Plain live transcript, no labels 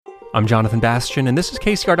I'm Jonathan Bastian, and this is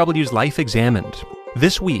KCRW's Life Examined.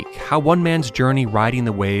 This week, how one man's journey riding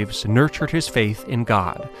the waves nurtured his faith in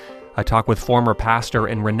God. I talk with former pastor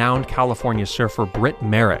and renowned California surfer Britt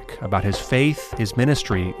Merrick about his faith, his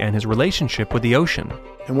ministry, and his relationship with the ocean.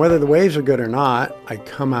 And whether the waves are good or not, I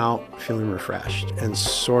come out feeling refreshed and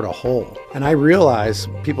sort of whole. And I realize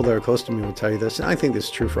people that are close to me will tell you this, and I think this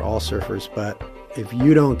is true for all surfers, but if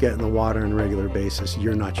you don't get in the water on a regular basis,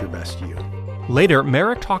 you're not your best you. Later,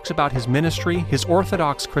 Merrick talks about his ministry, his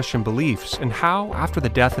Orthodox Christian beliefs, and how, after the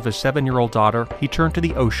death of his 7-year-old daughter, he turned to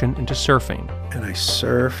the ocean and to surfing. And I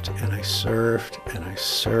surfed, and I surfed, and I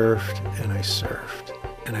surfed, and I surfed.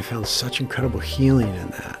 And I found such incredible healing in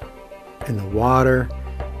that. In the water,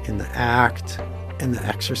 in the act, in the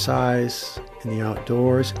exercise, in the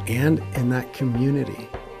outdoors, and in that community.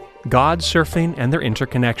 God, surfing, and their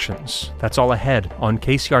interconnections. That's all ahead on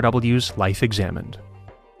KCRW's Life Examined.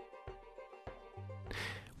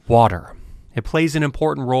 Water. It plays an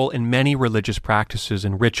important role in many religious practices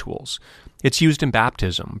and rituals. It's used in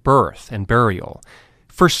baptism, birth, and burial.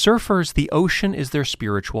 For surfers, the ocean is their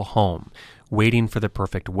spiritual home, waiting for the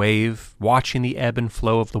perfect wave, watching the ebb and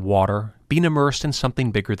flow of the water, being immersed in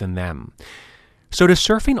something bigger than them. So does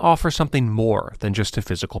surfing offer something more than just a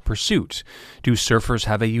physical pursuit? Do surfers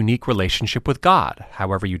have a unique relationship with God,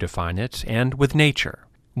 however you define it, and with nature?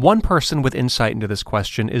 One person with insight into this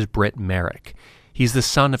question is Britt Merrick. He's the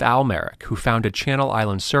son of Al Merrick, who founded Channel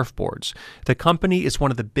Islands Surfboards. The company is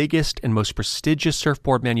one of the biggest and most prestigious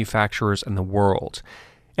surfboard manufacturers in the world.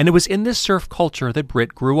 And it was in this surf culture that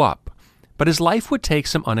Britt grew up. But his life would take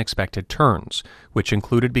some unexpected turns, which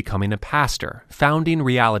included becoming a pastor, founding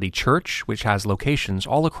Reality Church, which has locations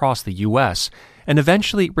all across the U.S., and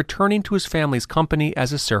eventually returning to his family's company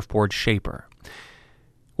as a surfboard shaper.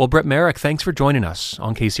 Well, Britt Merrick, thanks for joining us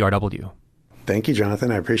on KCRW. Thank you,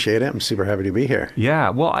 Jonathan. I appreciate it. I'm super happy to be here.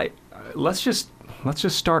 Yeah, well, let's just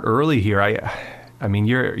start early here. I mean,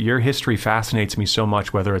 your history fascinates me so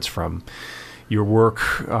much, whether it's from your work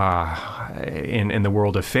in the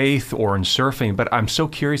world of faith or in surfing. But I'm so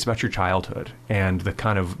curious about your childhood and the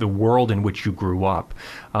kind of the world in which you grew up.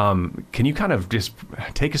 Can you kind of just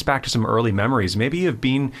take us back to some early memories, maybe of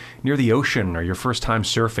being near the ocean or your first time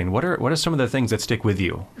surfing? What are some of the things that stick with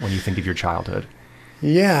you when you think of your childhood?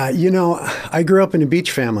 Yeah, I grew up in a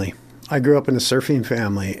beach family. I grew up in a surfing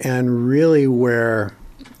family, and really where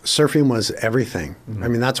surfing was everything. Mm-hmm. I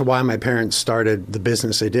mean, that's why my parents started the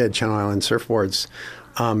business they did, Channel Islands Surfboards.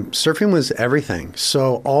 Surfing was everything.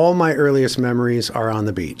 So all my earliest memories are on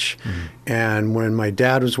the beach. Mm-hmm. And when my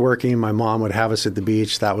dad was working, my mom would have us at the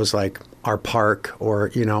beach. That was like our park or,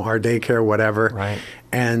 our daycare, whatever. Right.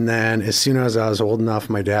 And then as soon as I was old enough,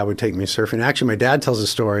 my dad would take me surfing. Actually, my dad tells a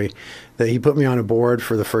story that he put me on a board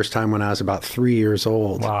for the first time when I was about 3 years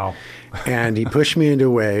old. Wow. And he pushed me into a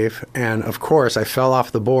wave. And of course, I fell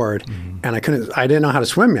off the board and I didn't know how to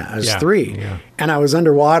swim yet. I was 3. Yeah. And I was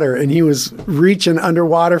underwater and he was reaching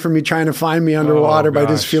underwater for me, trying to find me underwater by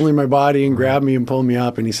just feeling my body and grab me and pull me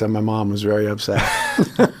up. And he said my mom was very upset.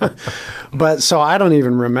 But so I don't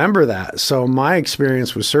even remember that. So my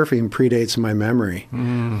experience with surfing predates my memory.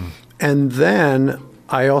 Mm. And then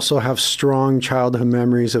I also have strong childhood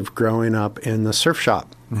memories of growing up in the surf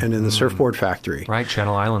shop and in the surfboard factory. Right,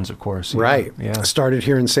 Channel Islands, of course. Yeah. Right. Yeah. I started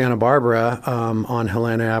here in Santa Barbara on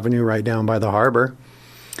Helena Avenue, right down by the harbor.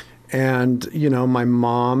 And, my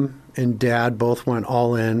mom and dad both went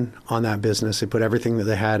all in on that business. They put everything that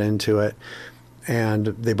they had into it. And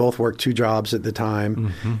they both worked 2 jobs at the time.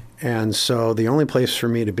 Mm-hmm. And so the only place for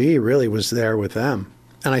me to be really was there with them.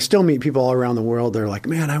 And I still meet people all around the world. They're like,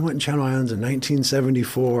 man, I went in Channel Islands in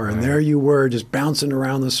 1974, and there you were just bouncing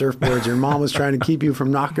around the surfboards. Your mom was trying to keep you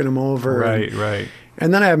from knocking them over. Right.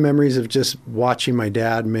 And then I have memories of just watching my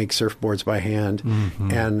dad make surfboards by hand.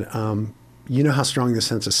 Mm-hmm. And you know how strong the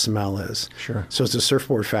sense of smell is. Sure. So it's a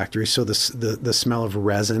surfboard factory. So the smell of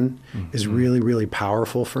resin is really, really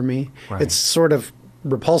powerful for me. Right. It's sort of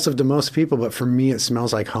repulsive to most people, but for me, it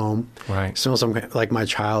smells like home. Right. It smells like my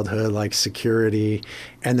childhood, like security.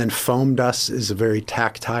 And then foam dust is a very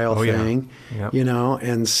tactile thing, Yep.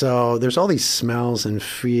 And so there's all these smells and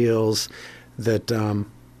feels that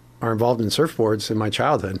are involved in surfboards in my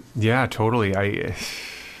childhood. Yeah, totally.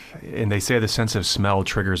 And they say the sense of smell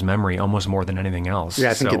triggers memory almost more than anything else. Yeah,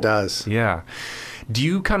 I think it does. Yeah. Do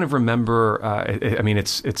you kind of remember,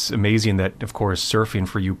 it's amazing that, of course, surfing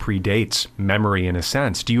for you predates memory in a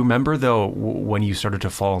sense. Do you remember, though, when you started to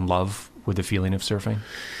fall in love with the feeling of surfing?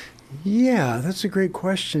 Yeah, that's a great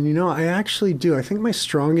question. I actually do. I think my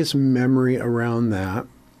strongest memory around that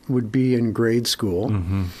would be in grade school.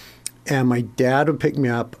 Mm-hmm. And my dad would pick me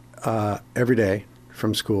up every day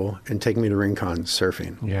from school and take me to Rincon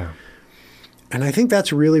surfing. Yeah. And I think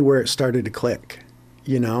that's really where it started to click.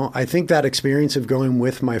 You know, I think that experience of going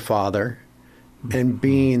with my father and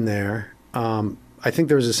being there, I think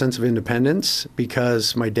there was a sense of independence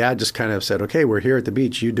because my dad just kind of said, okay, we're here at the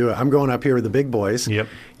beach. You do it. I'm going up here with the big boys. Yep.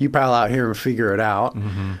 You pile out here and figure it out.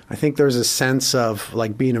 I think there's a sense of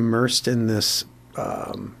like being immersed in this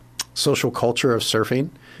social culture of surfing,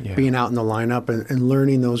 being out in the lineup and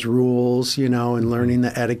learning those rules, you know, and learning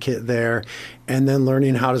the etiquette there, and then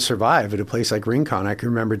learning how to survive at a place like Rincon. I can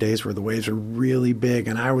remember days where the waves were really big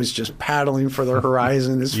and I was just paddling for the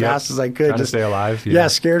horizon as fast as I could. Trying to stay alive. Yeah,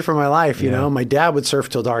 scared for my life, you know. My dad would surf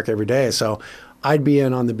till dark every day, so I'd be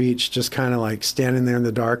in on the beach just kind of like standing there in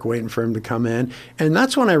the dark waiting for him to come in. And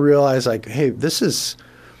that's when I realized, like, hey, this is...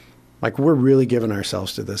 like, we're really giving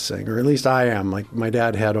ourselves to this thing, or at least I am. Like, my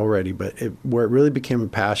dad had already, but where it really became a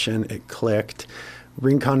passion, it clicked.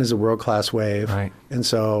 Rincon is a world-class wave. Right. And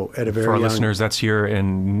so at a very For our young... listeners, that's here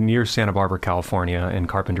near Santa Barbara, California, in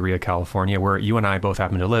Carpinteria, California, where you and I both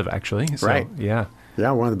happen to live, actually. So, right. Yeah. Yeah,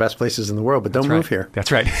 one of the best places in the world, but don't move here.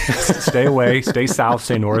 That's right. Stay away, stay south,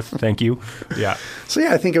 stay north. Thank you. Yeah. So,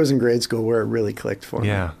 yeah, I think it was in grade school where it really clicked for me.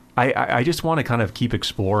 Yeah. I just want to kind of keep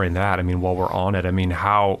exploring that. I mean, while we're on it, I mean,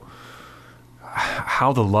 how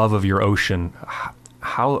the love of your ocean,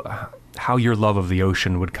 how your love of the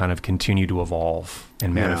ocean would kind of continue to evolve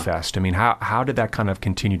and manifest. I mean, how did that kind of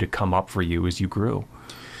continue to come up for you as you grew?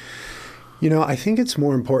 You know, I think it's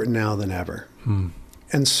more important now than ever.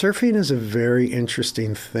 And surfing is a very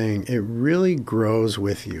interesting thing. It really grows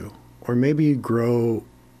with you, or maybe you grow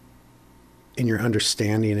in your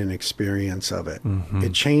understanding and experience of it.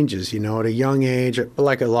 It changes, you know, at a young age,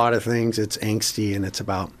 like a lot of things, it's angsty and it's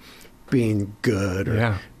about being good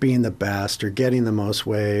or being the best or getting the most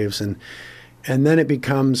waves. And then it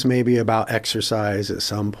becomes maybe about exercise at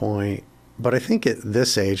some point. But I think at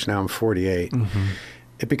this age, now I'm 48,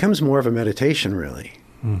 it becomes more of a meditation, really.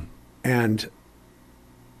 And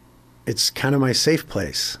it's kind of my safe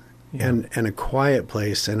place and a quiet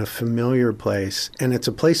place and a familiar place. And it's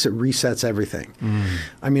a place that resets everything.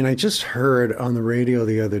 I mean, I just heard on the radio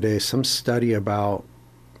the other day some study about,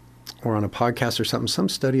 or on a podcast or something, some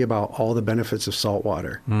study about all the benefits of salt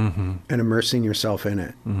water and immersing yourself in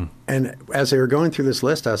it. And as they were going through this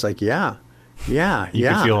list, I was like, you could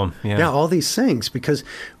feel them. Yeah, all these things. Because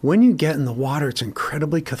when you get in the water, it's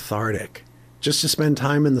incredibly cathartic. Just to spend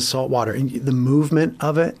time in the salt water and the movement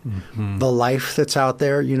of it, the life that's out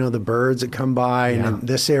there, you know, the birds that come by. And in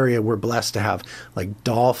this area, we're blessed to have like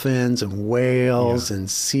dolphins and whales and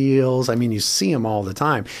seals. I mean, you see them all the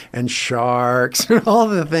time, and sharks and all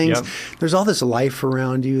the things. There's all this life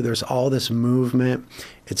around you. There's all this movement.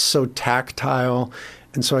 It's so tactile.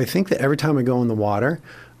 And so I think that every time I go in the water,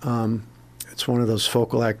 it's one of those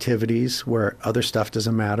focal activities where other stuff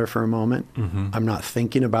doesn't matter for a moment. I'm not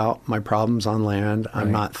thinking about my problems on land.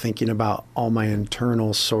 I'm not thinking about all my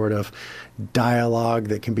internal sort of dialogue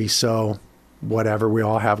that can be so whatever we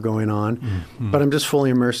all have going on. But I'm just fully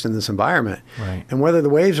immersed in this environment. And whether the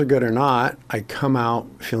waves are good or not, I come out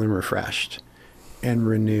feeling refreshed and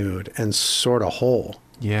renewed and sort of whole.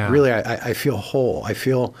 Really, I feel whole. I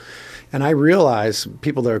feel... And I realize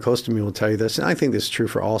people that are close to me will tell you this, and I think this is true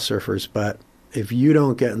for all surfers, but if you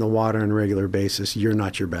don't get in the water on a regular basis, you're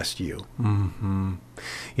not your best you.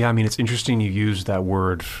 Yeah, I mean, it's interesting you use that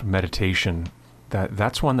word meditation.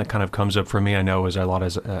 That's one that kind of comes up for me, I know, as a lot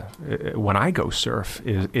as when I go surf,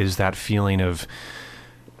 is that feeling of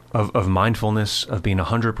mindfulness, of being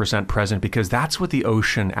 100% present, because that's what the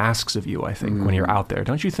ocean asks of you, I think, when you're out there.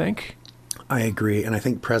 Don't you think? I agree, and I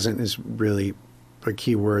think present is really a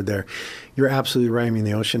key word there. You're absolutely right. I mean,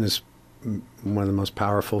 the ocean is one of the most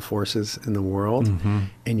powerful forces in the world,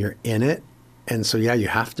 and you're in it. And so, you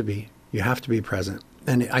have to be present.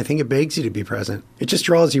 And I think it begs you to be present. It just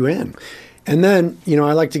draws you in. And then, you know,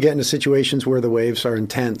 I like to get into situations where the waves are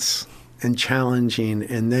intense and challenging,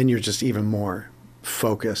 and then you're just even more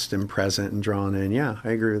focused and present and drawn in. Yeah,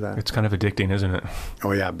 I agree with that. It's kind of addicting, isn't it?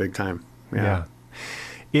 Oh, yeah, big time. Yeah.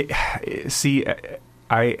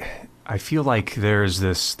 I feel like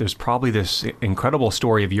there's probably this incredible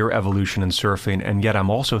story of your evolution in surfing, and yet I'm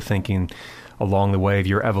also thinking along the way of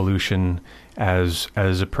your evolution as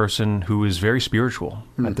a person who is very spiritual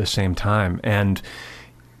at the same time. And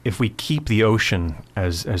if we keep the ocean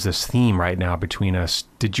as this theme right now between us,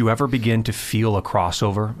 did you ever begin to feel a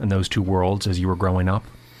crossover in those two worlds as you were growing up?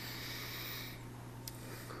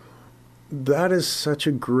 That is such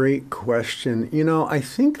a great question. You know, I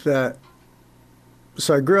think that...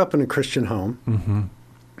 So I grew up in a Christian home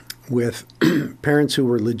with parents who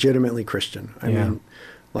were legitimately Christian. I mean,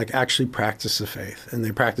 like actually practice the faith. And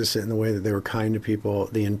they practice it in the way that they were kind to people,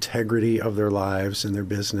 the integrity of their lives and their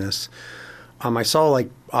business. I saw like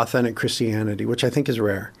authentic Christianity, which I think is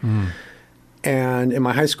rare. And in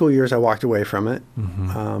my high school years, I walked away from it,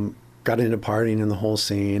 got into partying and the whole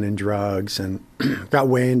scene and drugs, and got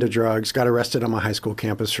way into drugs, got arrested on my high school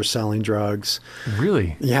campus for selling drugs.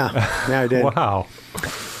 Really? Yeah, I did. Wow.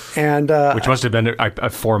 And which must have been a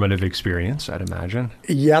formative experience, I'd imagine.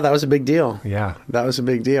 Yeah, that was a big deal. Yeah. That was a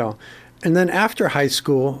big deal. And then after high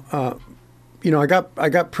school, I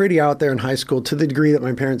got pretty out there in high school to the degree that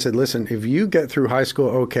my parents said, listen, if you get through high school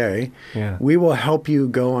okay, we will help you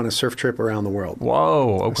go on a surf trip around the world.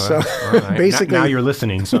 Whoa, okay. So right. basically... Now you're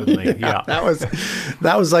listening suddenly. Yeah. That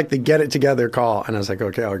was like the get it together call. And I was like,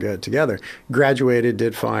 okay, I'll get it together. Graduated,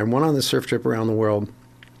 did fine, went on the surf trip around the world,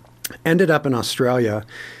 ended up in Australia,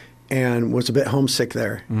 and was a bit homesick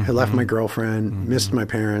there. Had left my girlfriend, missed my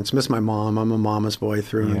parents, missed my mom. I'm a mama's boy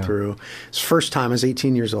through and through. It's first time, I was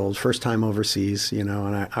 18 years old, first time overseas, and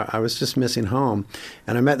I was just missing home.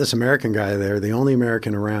 And I met this American guy there, the only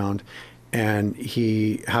American around, and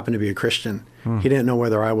he happened to be a Christian. He didn't know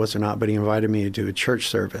whether I was or not, but he invited me to do a church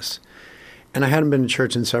service. And I hadn't been to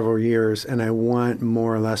church in several years, and I went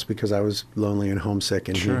more or less because I was lonely and homesick,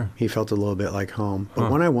 and he felt a little bit like home. But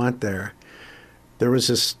when I went there was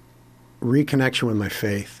this reconnection with my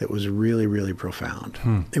faith that was really, really profound.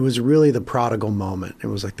 It was really the prodigal moment. It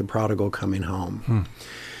was like the prodigal coming home.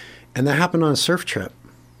 And that happened on a surf trip.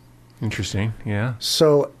 Interesting, yeah.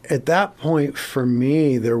 So at that point, for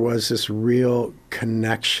me, there was this real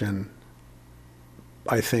connection,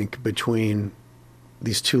 I think, between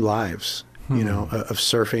these two lives, of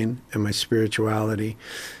surfing and my spirituality,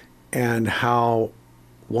 and how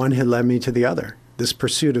one had led me to the other. This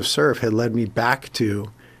pursuit of surf had led me back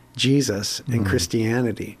to Jesus and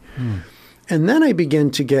Christianity. And then I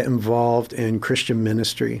began to get involved in Christian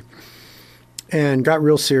ministry and got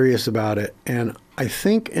real serious about it. And I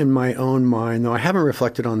think in my own mind, though I haven't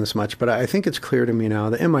reflected on this much, but I think it's clear to me now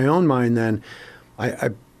that in my own mind then, I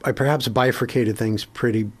perhaps bifurcated things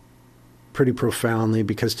pretty profoundly,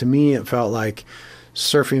 because to me it felt like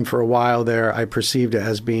surfing for a while there, I perceived it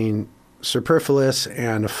as being superfluous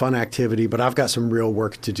and a fun activity, but I've got some real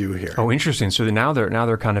work to do here. Oh, interesting. So now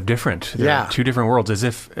they're kind of different. They're two different worlds, as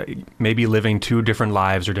if maybe living two different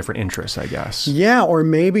lives or different interests, I guess. Yeah, or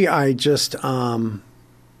maybe I just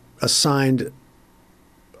assigned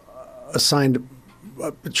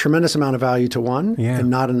a tremendous amount of value to one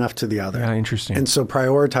and not enough to the other. Yeah, interesting. And so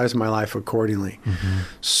prioritized my life accordingly.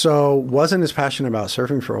 So wasn't as passionate about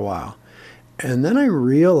surfing for a while. And then I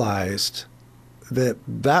realized that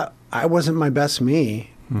I wasn't my best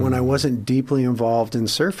me when I wasn't deeply involved in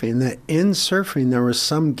surfing, that in surfing there was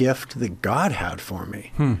some gift that God had for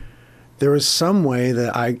me. There was some way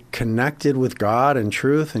that I connected with God and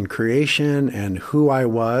truth and creation and who I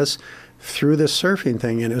was through this surfing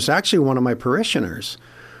thing. And it was actually one of my parishioners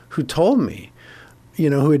who told me,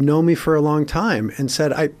 who had known me for a long time, and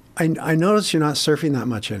said, I noticed you're not surfing that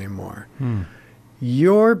much anymore.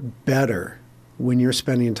 You're better when you're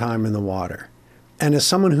spending time in the water. And as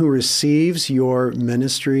someone who receives your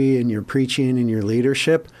ministry and your preaching and your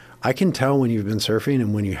leadership, I can tell when you've been surfing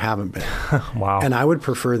and when you haven't been. Wow. And I would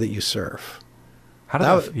prefer that you surf. How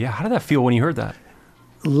did that feel when you heard that?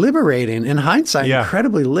 Liberating. In hindsight,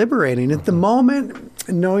 incredibly liberating. At the moment,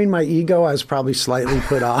 knowing my ego, I was probably slightly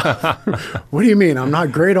put off. What do you mean? I'm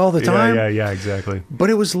not great all the time? Yeah, exactly.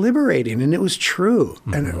 But it was liberating, and it was true.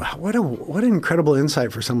 And what an incredible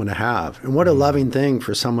insight for someone to have, and what a loving thing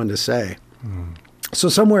for someone to say. So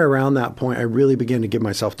somewhere around that point, I really began to give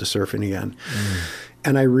myself to surfing again.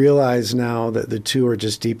 And I realize now that the two are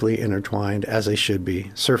just deeply intertwined, as they should be.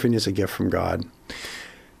 Surfing is a gift from God.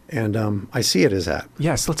 And I see it as that.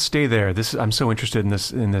 Yes, let's stay there. I'm so interested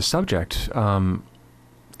in this subject.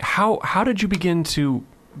 How did you begin to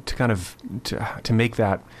make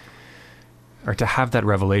that, or to have that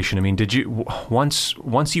revelation? I mean, did you once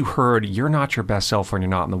you heard you're not your best self when you're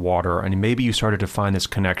not in the water, and maybe you started to find this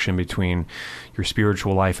connection between your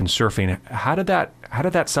spiritual life and surfing? How did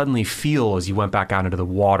that suddenly feel as you went back out into the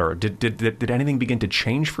water? Did anything begin to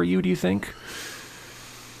change for you, do you think?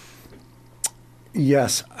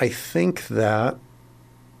 Yes, I think that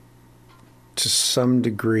to some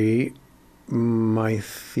degree my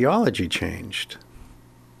theology changed.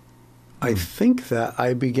 I think that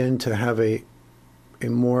I began to have a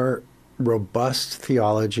more robust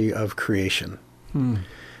theology of creation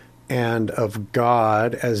and of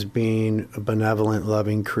God as being a benevolent,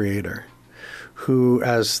 loving creator who,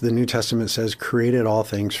 as the New Testament says, created all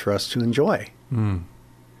things for us to enjoy. And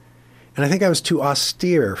I think I was too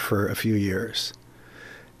austere for a few years.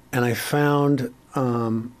 And I found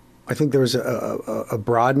I think there was a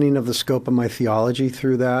broadening of the scope of my theology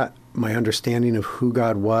through that, my understanding of who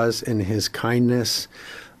God was and his kindness.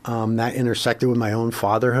 That intersected with my own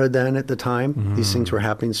fatherhood then at the time. Mm-hmm. These things were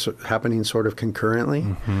happening sort of concurrently.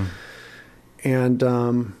 Mm-hmm. And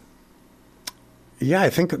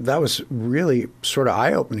I think that was really sort of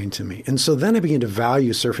eye-opening to me. And so then I began to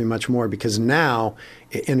value surfing much more because now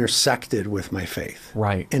it intersected with my faith.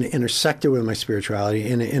 Right. And it intersected with my spirituality,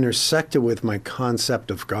 and it intersected with my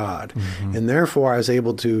concept of God. Mm-hmm. And therefore I was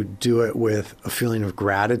able to do it with a feeling of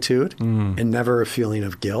gratitude and never a feeling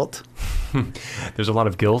of guilt. There's a lot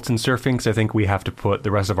of guilt in surfing because I think we have to put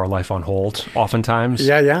the rest of our life on hold oftentimes.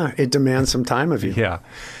 Yeah. It demands some time of you. Yeah.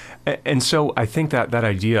 And so I think that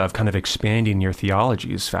idea of kind of expanding your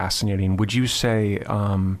theology is fascinating. Would you say,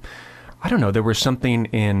 I don't know, there was something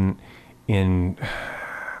in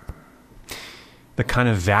the kind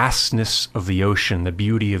of vastness of the ocean, the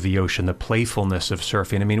beauty of the ocean, the playfulness of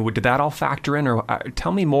surfing. I mean, did that all factor in? Or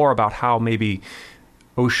tell me more about how maybe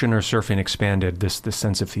ocean or surfing expanded this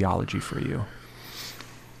sense of theology for you.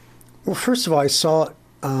 Well, first of all, I saw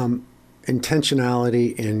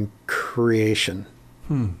intentionality in creation.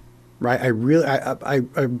 Right.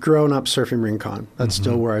 I've grown up surfing Rincon. That's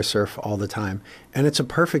still where I surf all the time. And it's a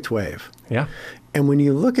perfect wave. Yeah. And when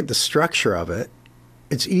you look at the structure of it,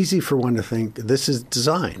 it's easy for one to think this is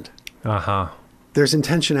designed. Uh-huh. There's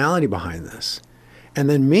intentionality behind this. And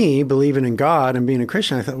then me believing in God and being a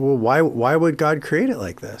Christian, I thought, well, why would God create it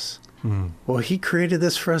like this? Well, he created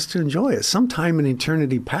this for us to enjoy. At some time in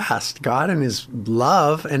eternity past, God in his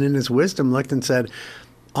love and in his wisdom looked and said,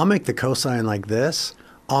 I'll make the coastline like this.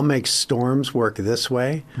 I'll make storms work this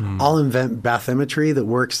way. I'll invent bathymetry that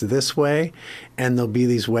works this way, and there'll be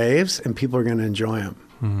these waves, and people are going to enjoy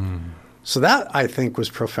them. So that, I think, was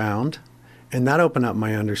profound, and that opened up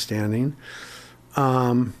my understanding.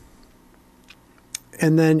 And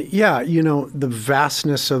then, the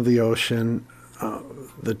vastness of the ocean,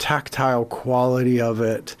 the tactile quality of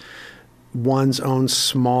it, one's own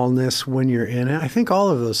smallness when you're in it, I think all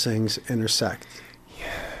of those things intersect.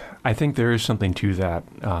 I think there is something to that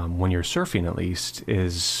when you're surfing, at least,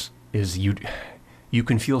 is you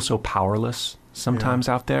can feel so powerless sometimes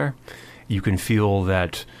out there. You can feel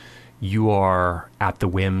that you are at the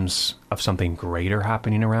whims of something greater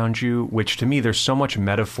happening around you, which to me, there's so much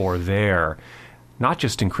metaphor there, not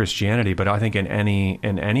just in Christianity, but I think in any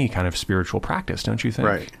kind of spiritual practice, don't you think?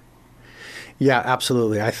 Right. Yeah,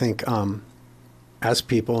 absolutely. I think as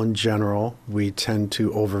people in general, we tend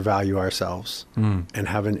to overvalue ourselves and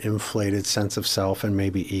have an inflated sense of self and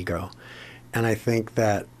maybe ego. And I think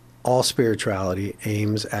that all spirituality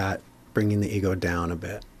aims at bringing the ego down a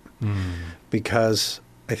bit because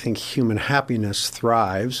I think human happiness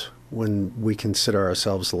thrives when we consider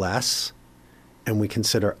ourselves less and we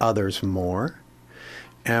consider others more.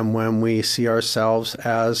 And when we see ourselves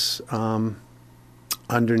as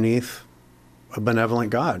underneath a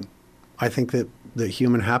benevolent God, I think that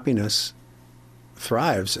human happiness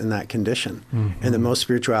thrives in that condition, and that most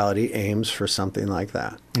spirituality aims for something like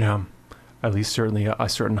that. Yeah, at least certainly a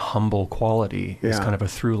certain humble quality is kind of a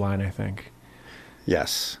through line, I think.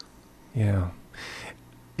 Yes. Yeah.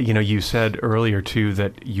 You said earlier too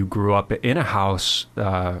that you grew up in a house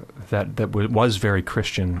that was very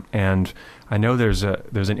Christian, and I know there's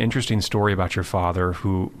an interesting story about your father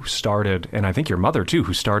who started, and I think your mother too,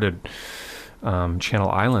 who started Channel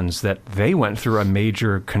Islands, that they went through a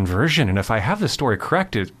major conversion. And if I have the story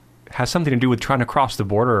correct, it has something to do with trying to cross the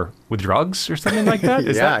border with drugs or something like that?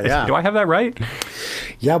 Yeah. Do I have that right?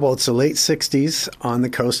 Yeah, well, it's the late 60s on the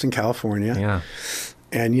coast in California. Yeah.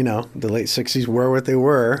 And, the late 60s were what they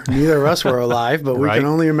were. Neither of us were alive, but we can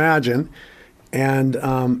only imagine. And,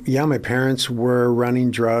 my parents were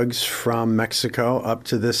running drugs from Mexico up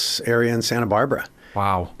to this area in Santa Barbara.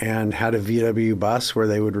 Wow. And had a VW bus where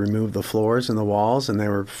they would remove the floors and the walls, and they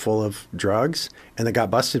were full of drugs, and they got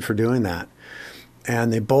busted for doing that.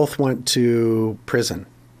 And they both went to prison.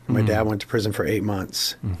 My dad went to prison for 8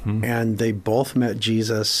 months, and they both met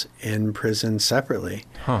Jesus in prison separately.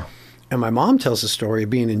 Huh. And my mom tells the story of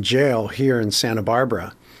being in jail here in Santa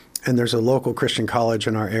Barbara, and there's a local Christian college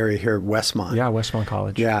in our area here, Westmont. Yeah, Westmont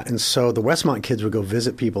College. Yeah, and so the Westmont kids would go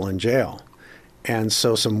visit people in jail. And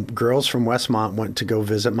so some girls from Westmont went to go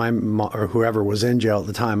visit my mom, or whoever was in jail at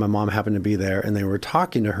the time. My mom happened to be there, and they were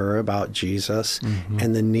talking to her about Jesus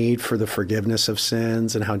and the need for the forgiveness of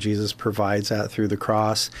sins and how Jesus provides that through the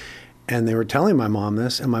cross. And they were telling my mom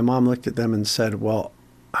this, and my mom looked at them and said, well,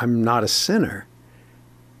 I'm not a sinner.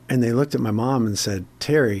 And they looked at my mom and said,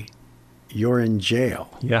 Terry, you're in jail.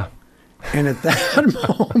 Yeah. And at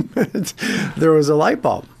that moment, there was a light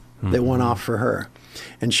bulb that went off for her.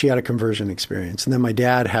 And she had a conversion experience. And then my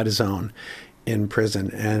dad had his own in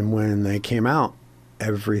prison. And when they came out,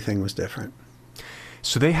 everything was different.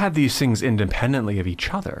 So they had these things independently of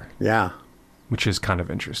each other. Yeah. Which is kind of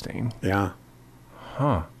interesting. Yeah.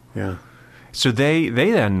 Huh. Yeah. So they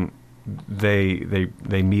then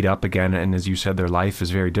meet up again, and as you said, their life is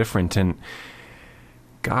very different. And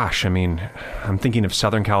gosh, I mean, I'm thinking of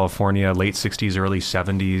Southern California, late 60s, early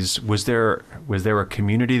 70s. Was there a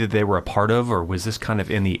community that they were a part of, or was this kind of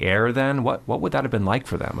in the air then? What would that have been like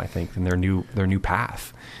for them, I think, in their new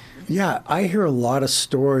path? Yeah, I hear a lot of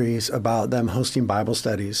stories about them hosting Bible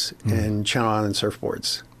studies in Channel Island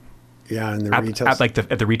surfboards. Yeah, in the retail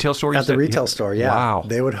at the retail store. At the retail store, yeah. Wow.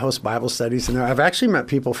 They would host Bible studies in there. I've actually met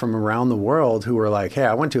people from around the world who were like, "Hey,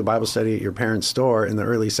 I went to a Bible study at your parents' store in the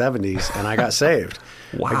early '70s, and I got saved.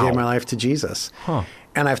 Wow. I gave my life to Jesus." Huh.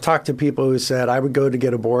 And I've talked to people who said, "I would go to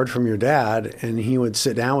get a board from your dad, and he would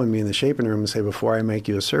sit down with me in the shaping room and say, 'Before I make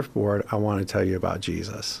you a surfboard, I want to tell you about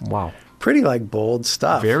Jesus.'" Wow. Pretty bold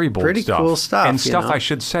stuff. Very bold Pretty stuff. Cool stuff. And stuff I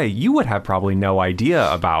should say you would have probably no idea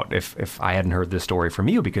about if I hadn't heard this story from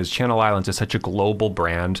you, because Channel Islands is such a global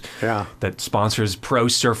brand that sponsors pro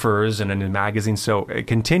surfers and in magazines. So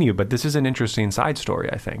continue, but this is an interesting side story,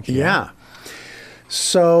 I think. Yeah.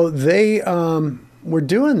 So they were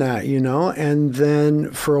doing that, and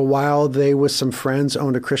then for a while they, with some friends,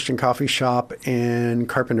 owned a Christian coffee shop in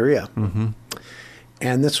Carpinteria. Mm-hmm.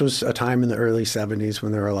 And this was a time in the early 70s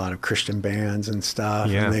when there were a lot of Christian bands and stuff.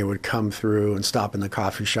 Yeah. And they would come through and stop in the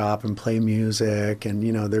coffee shop and play music. And,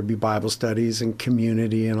 there'd be Bible studies and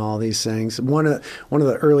community and all these things. One of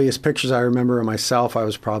the earliest pictures I remember of myself, I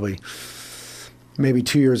was probably maybe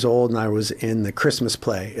 2 years old, and I was in the Christmas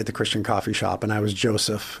play at the Christian coffee shop, and I was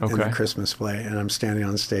Joseph in the Christmas play, and I'm standing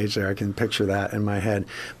on stage there. I can picture that in my head.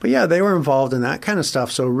 But yeah, they were involved in that kind of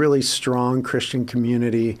stuff. So really strong Christian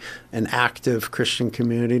community, an active Christian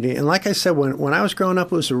community. And like I said, when I was growing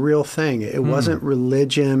up, it was a real thing. It wasn't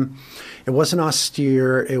religion. It wasn't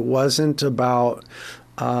austere. It wasn't about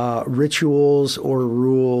rituals or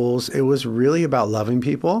rules. It was really about loving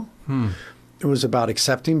people. It was about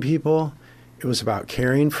accepting people. It was about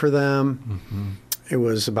caring for them. Mm-hmm. It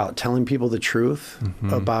was about telling people the truth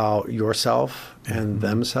about yourself and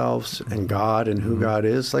themselves and God and who God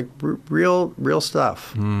is, like real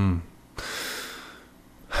stuff.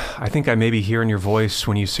 I think I maybe hear in your voice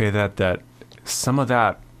when you say that some of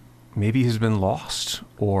that maybe has been lost,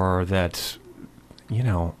 or that,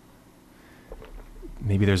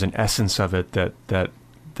 maybe there's an essence of it that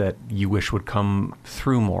you wish would come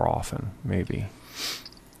through more often, maybe.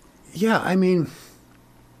 Yeah, I mean,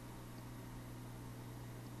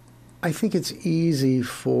 I think it's easy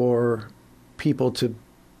for people to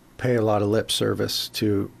pay a lot of lip service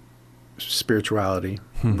to spirituality,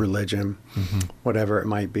 religion, whatever it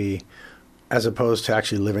might be, as opposed to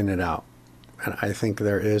actually living it out. And I think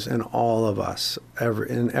there is in all of us,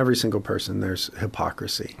 in every single person, there's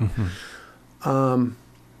hypocrisy. But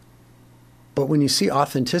when you see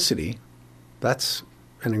authenticity, that's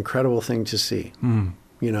an incredible thing to see.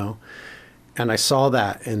 And I saw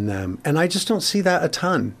that in them. And I just don't see that a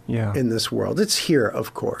ton in this world. It's here,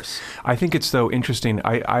 of course. I think it's, though, interesting.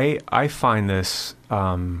 I find this,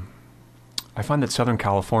 I find that Southern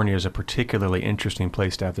California is a particularly interesting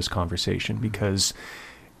place to have this conversation, because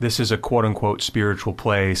this is a quote-unquote spiritual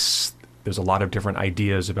place. There's a lot of different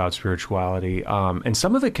ideas about spirituality. And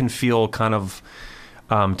some of it can feel kind of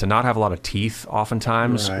to not have a lot of teeth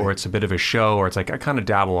oftentimes, or it's a bit of a show, or it's like, I kind of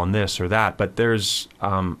dabble on this or that. But there's, I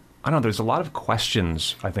don't know, there's a lot of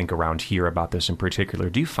questions, I think, around here about this in particular.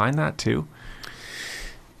 Do you find that too?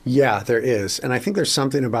 Yeah, there is. And I think there's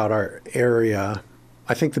something about our area.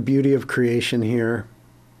 I think the beauty of creation here,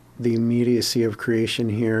 the immediacy of creation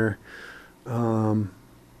here,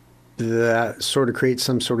 that sort of creates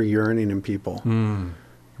some sort of yearning in people.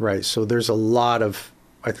 Right. So there's a lot of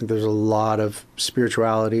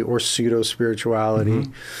spirituality or pseudo-spirituality.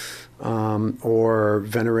 Or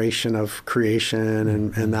veneration of creation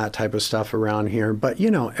and that type of stuff around here. But,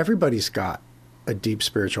 everybody's got a deep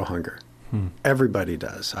spiritual hunger. Everybody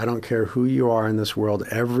does. I don't care who you are in this world.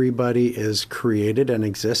 Everybody is created and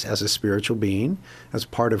exists as a spiritual being, as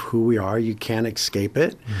part of who we are. You can't escape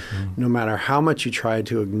it. No matter how much you try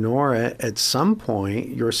to ignore it, at some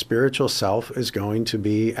point, your spiritual self is going to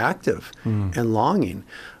be active and longing.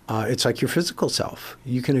 It's like your physical self.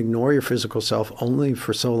 You can ignore your physical self only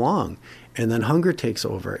for so long. And then hunger takes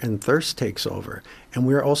over and thirst takes over. And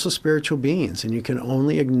we're also spiritual beings. And you can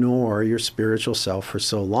only ignore your spiritual self for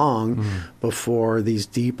so long before these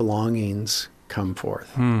deep longings come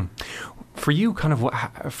forth. For you, kind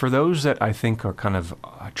of, for those that I think are kind of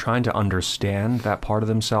trying to understand that part of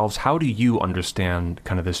themselves, how do you understand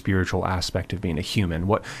kind of the spiritual aspect of being a human?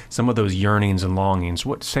 What some of those yearnings and longings?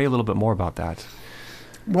 Say a little bit more about that.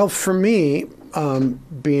 Well, for me,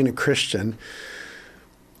 being a Christian,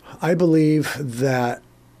 I believe that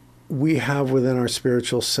we have within our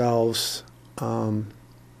spiritual selves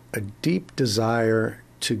a deep desire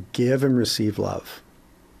to give and receive love.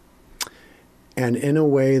 And in a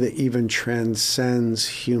way that even transcends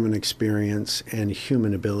human experience and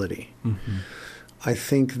human ability. Mm-hmm. I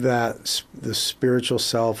think that the spiritual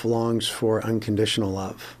self longs for unconditional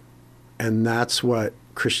love. And that's what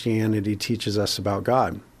Christianity teaches us about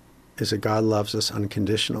God, is that God loves us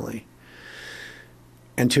unconditionally.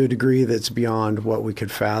 And to a degree that's beyond what we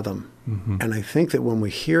could fathom. Mm-hmm. And I think that when we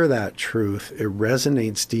hear that truth, it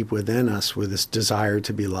resonates deep within us with this desire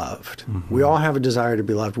to be loved. Mm-hmm. We all have a desire to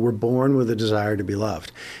be loved. We're born with a desire to be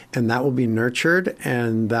loved. And that will be nurtured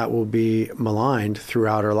and that will be maligned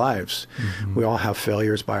throughout our lives. Mm-hmm. We all have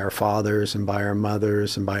failures by our fathers and by our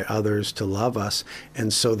mothers and by others to love us.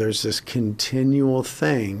 And so there's this continual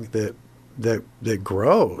thing that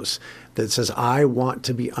grows that says, I want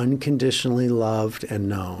to be unconditionally loved and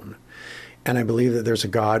known. And I believe that there's a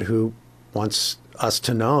God who wants us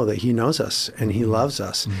to know that he knows us and he loves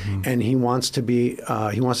us. Mm-hmm. And he wants to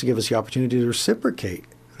give us the opportunity to reciprocate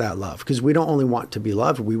that love. Because we don't only want to be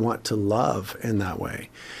loved, we want to love in that way.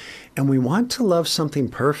 And we want to love something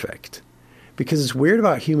perfect. Because it's weird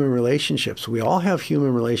about human relationships. We all have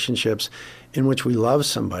human relationships in which we love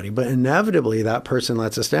somebody, but inevitably that person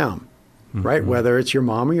lets us down. Mm-hmm. Right? Whether it's your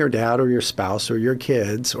mom or your dad or your spouse or your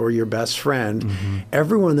kids or your best friend, mm-hmm.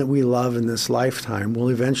 everyone that we love in this lifetime will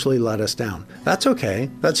eventually let us down. That's okay.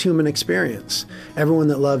 That's human experience. Everyone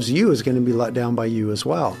that loves you is going to be let down by you as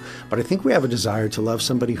well. But I think we have a desire to love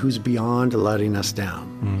somebody who's beyond letting us down.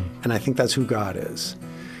 Mm. And I think that's who God is.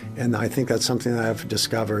 And I think that's something that I've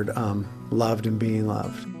discovered, loved and being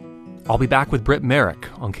loved. I'll be back with Britt Merrick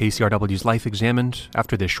on KCRW's Life Examined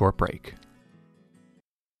after this short break.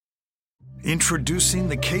 Introducing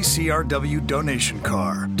the KCRW donation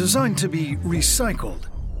car, designed to be recycled.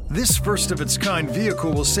 This first-of-its-kind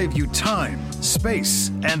vehicle will save you time, space,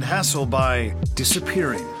 and hassle by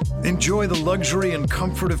disappearing. Enjoy the luxury and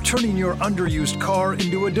comfort of turning your underused car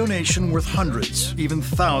into a donation worth hundreds, even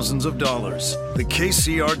thousands of dollars. The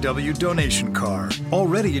KCRW donation car,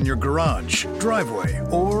 already in your garage, driveway,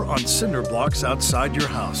 or on cinder blocks outside your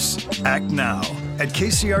house. Act now at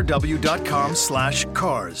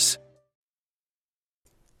kcrw.com/cars.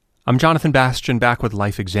 I'm Jonathan Bastian, back with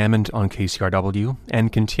Life Examined on KCRW,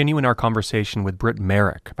 and continuing our conversation with Britt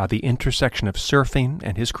Merrick about the intersection of surfing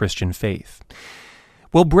and his Christian faith.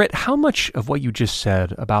 Well, Britt, how much of what you just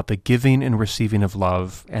said about the giving and receiving of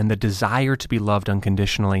love and the desire to be loved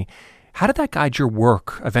unconditionally, how did that guide your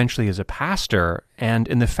work eventually as a pastor and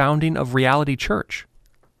in the founding of Reality Church?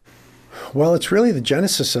 Well, it's really the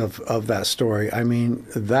genesis of that story. I mean,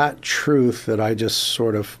 that truth that I just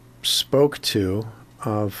sort of spoke to,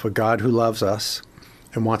 of a God who loves us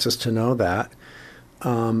and wants us to know that,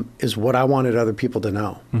 is what I wanted other people to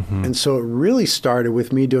know. Mm-hmm. And so it really started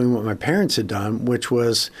with me doing what my parents had done, which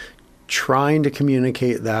was trying to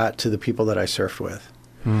communicate that to the people that I surfed with.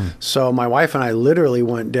 Mm. So my wife and I literally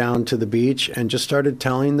went down to the beach and just started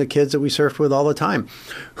telling the kids that we surfed with all the time,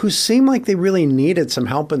 who seemed like they really needed some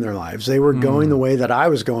help in their lives. They were going the way that I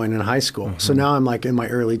was going in high school. Mm-hmm. So now I'm like in my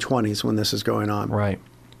early 20s when this is going on. Right.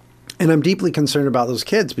 And I'm deeply concerned about those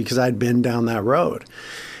kids because I'd been down that road.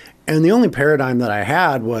 And the only paradigm that I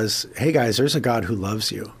had was, hey guys, there's a God who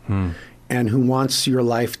loves you and who wants your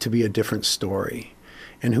life to be a different story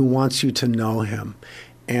and who wants you to know him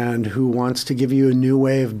and who wants to give you a new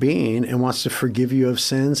way of being and wants to forgive you of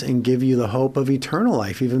sins and give you the hope of eternal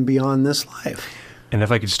life, even beyond this life. And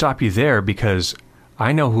if I could stop you there, because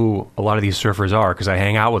I know who a lot of these surfers are because I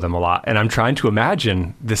hang out with them a lot. And I'm trying to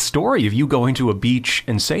imagine the story of you going to a beach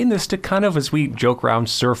and saying this to kind of, as we joke around,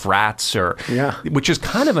 surf rats, which is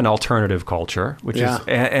kind of an alternative culture.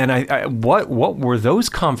 What were those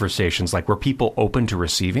conversations like? Were people open to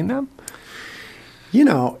receiving them? You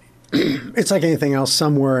know, it's like anything else,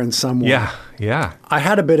 somewhere and somewhere. Yeah. I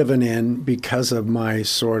had a bit of an in because of my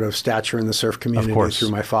sort of stature in the surf community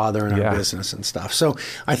through my father and our business and stuff. So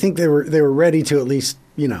I think they were ready to at least,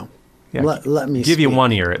 let me give you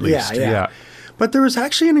one ear at least. Yeah. But there was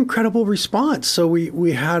actually an incredible response. So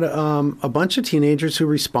we had a bunch of teenagers who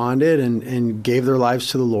responded and gave their lives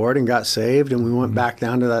to the Lord and got saved. And we went back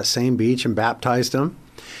down to that same beach and baptized them.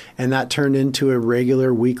 And that turned into a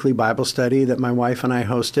regular weekly Bible study that my wife and I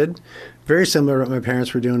hosted, very similar to what my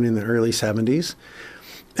parents were doing in the early 70s.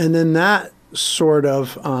 And then that sort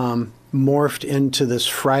of morphed into this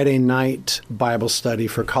Friday night Bible study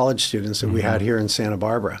for college students that we had here in Santa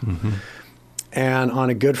Barbara. And on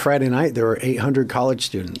a Good Friday night, there were 800 college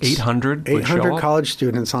students. 800? 800 college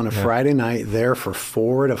students on a Friday night there for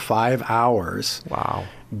 4 to 5 hours. Wow.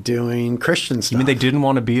 Doing Christian stuff. You mean they didn't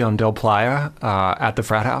want to be on Del Playa at the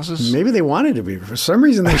frat houses? Maybe they wanted to be. For some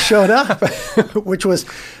reason, they showed up, which was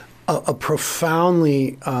a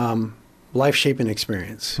profoundly life-shaping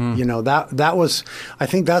experience. You know, that was, I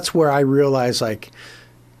think that's where I realized, like,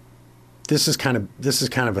 this is kind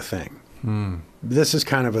of a thing. This is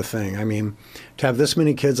kind of a thing. I mean, to have this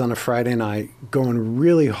many kids on a Friday night going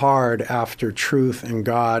really hard after truth and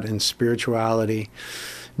God and spirituality,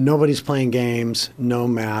 nobody's playing games, no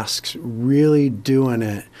masks, really doing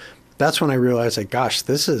it. That's when I realized, like, gosh,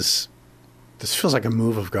 this feels like a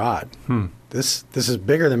move of God. This is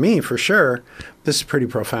bigger than me for sure. This is pretty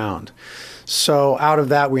profound. So out of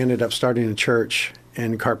that, we ended up starting a church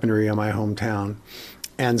in Carpinteria, my hometown,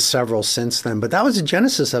 and several since then. But that was the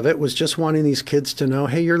genesis of it, was just wanting these kids to know,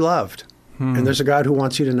 hey, you're loved. And there's a God who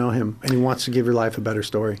wants you to know him, and he wants to give your life a better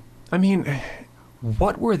story. I mean,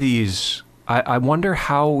 what were these? I wonder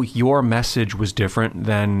how your message was different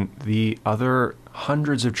than the other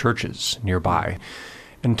hundreds of churches nearby.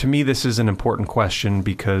 And to me, this is an important question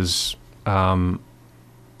because, you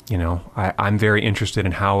know, I'm very interested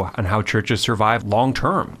in how churches survive long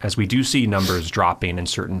term, as we do see numbers dropping in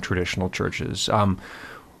certain traditional churches.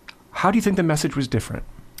 How do you think the message was different?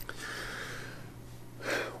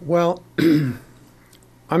 Well,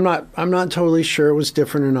 I'm not totally sure it was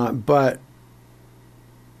different or not, but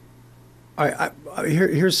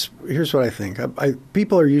here's what I think.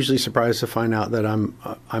 People are usually surprised to find out that I'm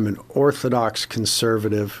an Orthodox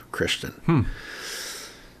conservative Christian.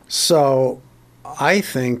 So I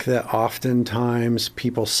think that oftentimes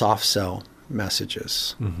people soft sell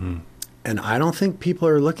messages, and I don't think people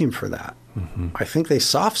are looking for that. I think they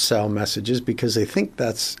soft sell messages because they think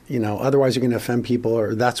that's, you know, otherwise you're going to offend people,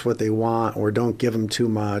 or that's what they want, or don't give them too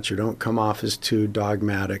much, or don't come off as too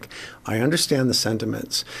dogmatic. I understand the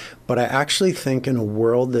sentiments, but I actually think in a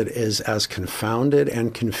world that is as confounded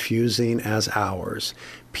and confusing as ours,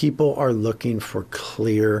 people are looking for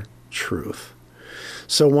clear truth.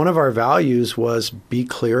 So one of our values was be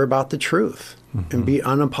clear about the truth. And be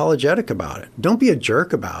unapologetic about it. Don't be a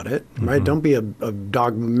jerk about it, right? Don't be a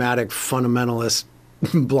dogmatic fundamentalist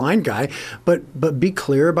blind guy, but be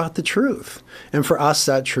clear about the truth. And for us,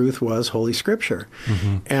 that truth was Holy Scripture.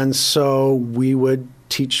 And so we would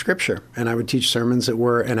teach Scripture, and I would teach sermons that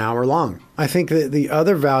were an hour long. I think that the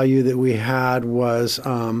other value that we had was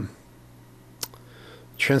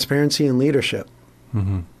transparency and leadership.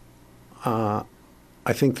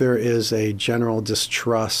 I think there is a general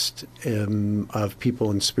distrust of people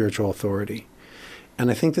in spiritual authority. And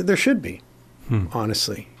I think that there should be,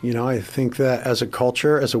 honestly. You know, I think that as a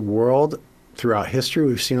culture, as a world, throughout history,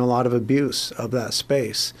 we've seen a lot of abuse of that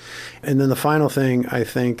space. And then the final thing I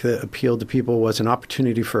think that appealed to people was an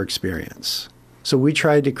opportunity for experience. So we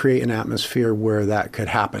tried to create an atmosphere where that could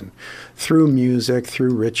happen through music,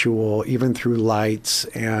 through ritual, even through lights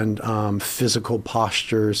and physical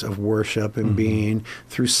postures of worship and being,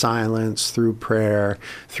 through silence, through prayer,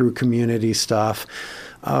 through community stuff,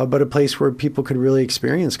 but a place where people could really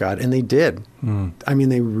experience God. And they did. I mean,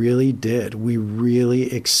 they really did. We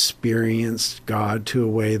really experienced God to a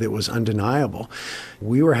way that was undeniable.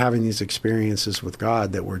 We were having these experiences with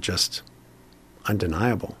God that were just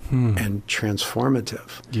undeniable and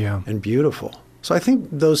transformative and beautiful. So I think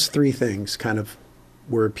those three things kind of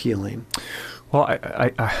were appealing. Well,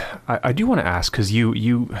 I do want to ask, because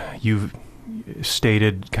you've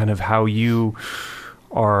stated kind of how you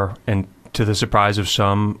are, and to the surprise of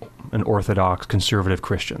some, an Orthodox conservative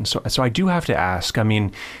Christian. So I do have to ask, I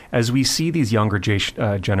mean, as we see these younger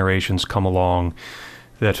generations come along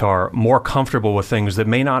that are more comfortable with things that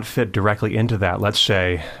may not fit directly into that, let's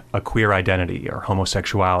say a queer identity or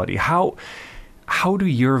homosexuality, how do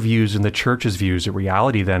your views and the church's views of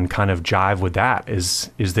reality then kind of jive with that?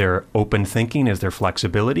 Is there open thinking? Is there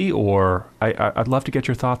flexibility? Or I'd love to get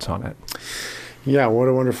your thoughts on it. Yeah, what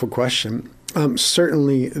a wonderful question.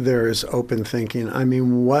 Certainly there is open thinking. I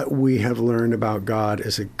mean, what we have learned about God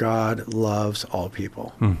is that God loves all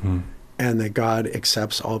people. And that God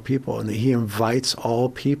accepts all people, and that he invites all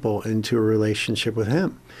people into a relationship with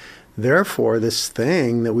him. Therefore, this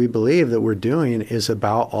thing that we believe that we're doing is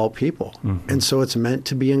about all people. And so it's meant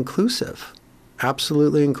to be inclusive,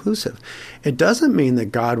 absolutely inclusive. It doesn't mean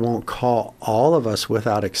that God won't call all of us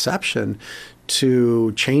without exception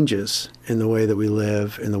to changes in the way that we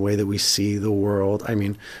live, in the way that we see the world. I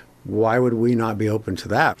mean, why would we not be open to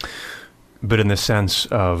that? But in the sense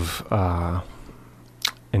of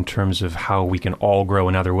in terms of how we can all grow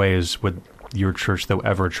in other ways. Would your church, though,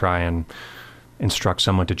 ever try and instruct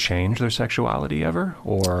someone to change their sexuality ever?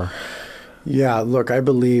 Or? Yeah, look, I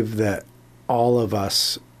believe that all of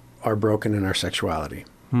us are broken in our sexuality.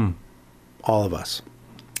 All of us.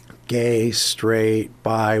 Gay, straight,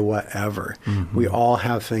 bi, whatever. We all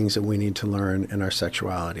have things that we need to learn in our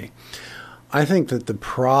sexuality. I think that the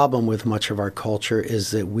problem with much of our culture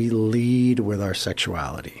is that we lead with our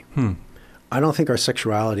sexuality. I don't think our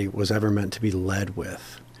sexuality was ever meant to be led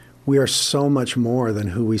with. We are so much more than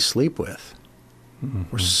who we sleep with.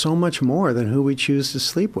 We're so much more than who we choose to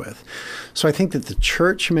sleep with. So I think that the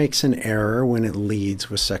church makes an error when it leads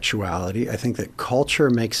with sexuality. I think that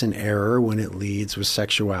culture makes an error when it leads with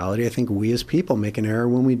sexuality. I think we as people make an error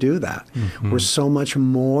when we do that. We're so much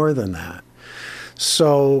more than that.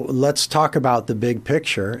 So let's talk about the big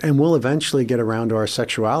picture, and we'll eventually get around to our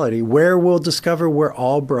sexuality, where we'll discover we're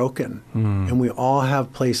all broken, and we all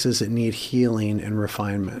have places that need healing and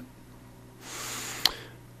refinement.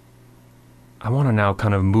 I want to now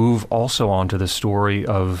kind of move also on to the story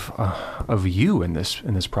of you in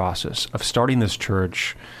this process of starting this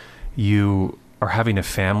church. You are having a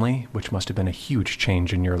family, which must have been a huge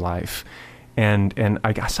change in your life, and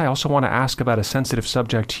I guess I also want to ask about a sensitive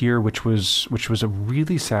subject here, which was a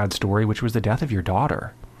really sad story, which was the death of your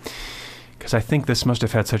daughter. Because I think this must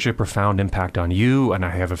have had such a profound impact on you, and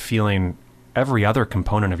I have a feeling every other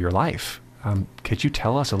component of your life. Could you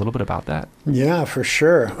tell us a little bit about that? Yeah, for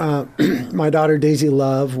sure. My daughter, Daisy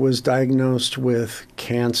Love, was diagnosed with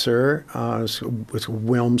cancer. With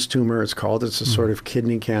Wilms tumor, it's called. It's a sort of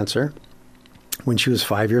kidney cancer when she was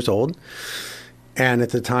 5 years old. And at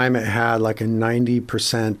the time, it had like a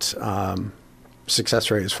 90% success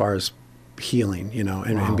rate as far as healing,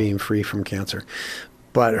 and being free from cancer.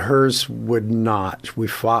 But hers would not. We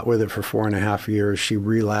fought with it for 4.5 years. She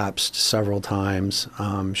relapsed several times.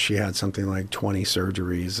 She had something like 20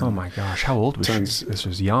 surgeries. Oh my gosh. How old was she? This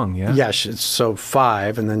was young, yeah? Yeah, so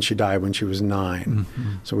 5, and then she died when she was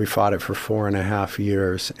 9. So we fought it for 4.5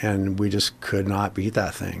 years, and we just could not beat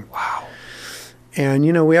that thing. Wow. And,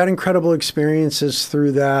 we had incredible experiences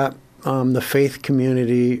through that. The faith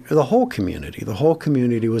community, the whole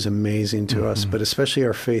community was amazing to us, but especially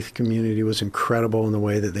our faith community was incredible in the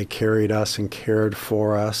way that they carried us and cared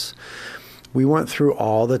for us. We went through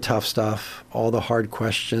all the tough stuff, all the hard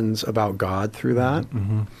questions about God through that.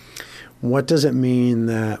 What does it mean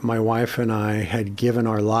that my wife and I had given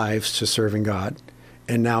our lives to serving God,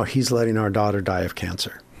 and now he's letting our daughter die of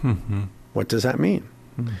cancer? What does that mean?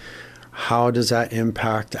 How does that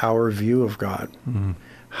impact our view of God?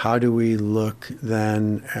 How do we look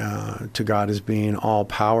then to God as being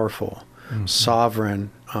all-powerful, sovereign?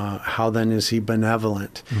 How then is he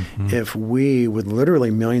benevolent? If we, with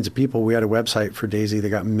literally millions of people, we had a website for Daisy that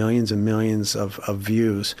got millions and millions of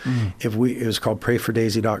views. It was called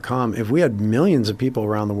prayfordaisy.com. If we had millions of people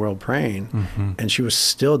around the world praying and she was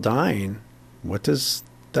still dying, what does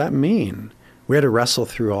that mean? We had to wrestle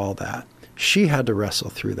through all that. She had to wrestle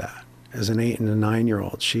through that. As an 8 and a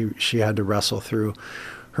 9-year-old, she had to wrestle through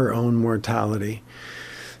her own mortality.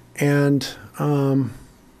 And, we'll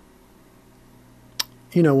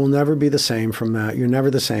never be the same from that. You're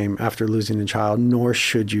never the same after losing a child, nor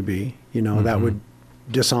should you be. That would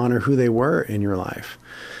dishonor who they were in your life.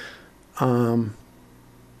 And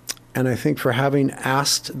I think for having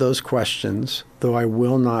asked those questions, though I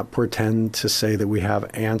will not pretend to say that we have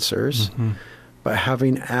answers, but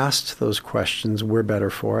having asked those questions, we're better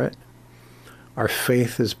for it. Our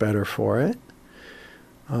faith is better for it.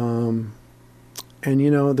 And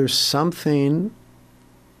there's something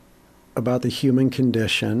about the human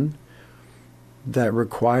condition that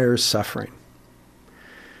requires suffering.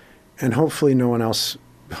 And hopefully no one else,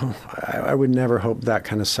 I would never hope that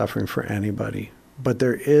kind of suffering for anybody. But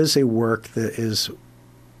there is a work that is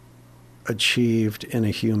achieved in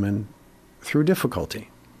a human through difficulty.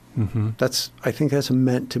 I think that's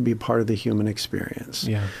meant to be part of the human experience.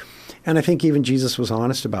 Yeah. And I think even Jesus was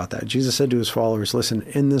honest about that. Jesus said to his followers, listen,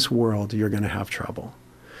 in this world, you're going to have trouble.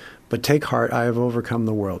 But take heart, I have overcome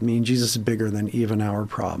the world. Meaning Jesus is bigger than even our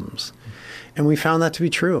problems. And we found that to be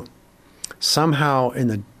true. Somehow in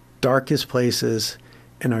the darkest places,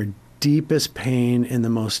 in our deepest pain, in the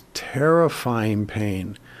most terrifying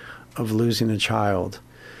pain of losing a child,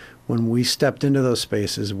 when we stepped into those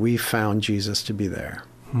spaces, we found Jesus to be there.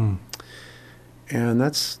 And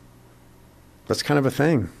that's kind of a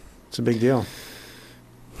thing. It's a big deal.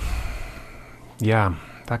 Yeah,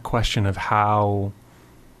 that question of how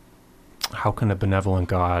can a benevolent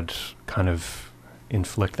God kind of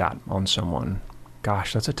inflict that on someone?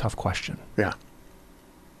 Gosh, that's a tough question. Yeah.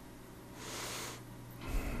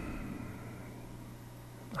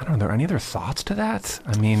 Are there any other thoughts to that?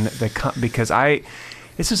 I mean, because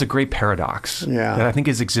this is a great paradox that I think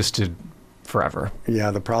has existed forever.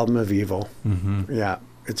 Yeah, the problem of evil. Mm-hmm. Yeah,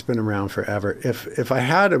 it's been around forever. If I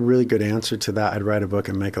had a really good answer to that, I'd write a book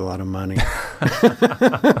and make a lot of money.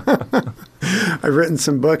 I've written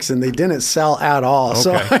some books and they didn't sell at all,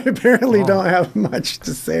 so I apparently don't have much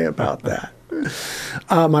to say about that.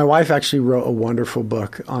 My wife actually wrote a wonderful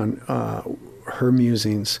book on her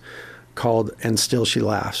musings called "And Still She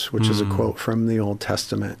Laughs," which is a quote from the Old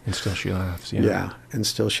Testament. And still she laughs, yeah. Yeah, and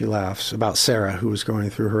still she laughs, about Sarah, who was going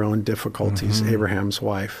through her own difficulties, Abraham's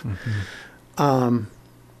wife. And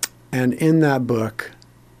in that book,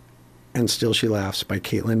 "And Still She Laughs" by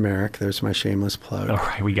Britt Merrick, there's my shameless plug. All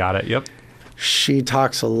right, we got it, yep. She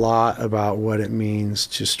talks a lot about what it means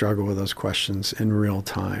to struggle with those questions in real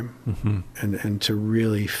time and to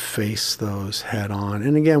really face those head on.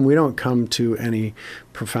 And again, we don't come to any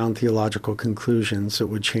profound theological conclusions that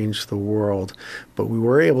would change the world, but we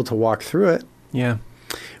were able to walk through it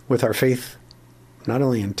with our faith not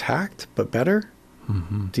only intact, but better,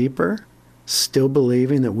 deeper, still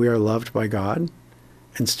believing that we are loved by God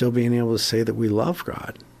and still being able to say that we love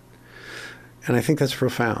God. And I think that's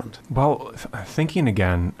profound. Well, thinking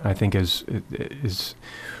again, I think is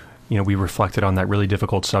we reflected on that really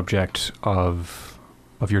difficult subject of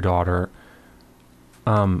your daughter.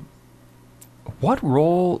 What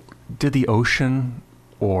role did the ocean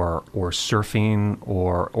or surfing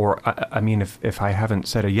or I mean, if I haven't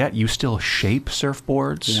said it yet, you still shape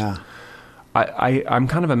surfboards? Yeah. I'm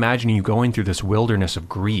kind of imagining you going through this wilderness of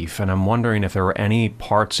grief, and I'm wondering if there were any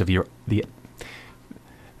parts of the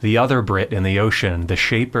other Britt in the ocean, the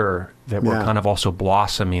shaper, that were kind of also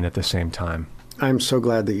blossoming at the same time. I'm so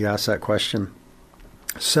glad that you asked that question.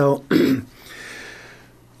 So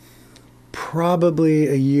probably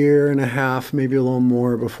a year and a half, maybe a little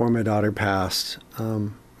more before my daughter passed,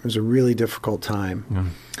 it was a really difficult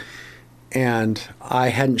time. And I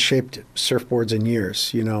hadn't shaped surfboards in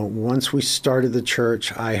years. Once we started the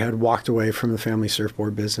church, I had walked away from the family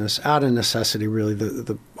surfboard business out of necessity, really.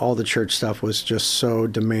 All the church stuff was just so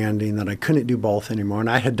demanding that I couldn't do both anymore. And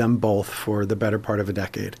I had done both for the better part of a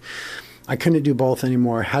decade. I couldn't do both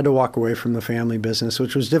anymore. I had to walk away from the family business,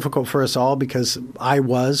 which was difficult for us all because I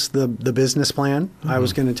was the business plan. I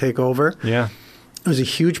was going to take over. Yeah. It was a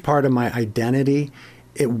huge part of my identity.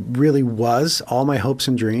 It really was all my hopes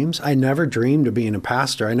and dreams. I never dreamed of being a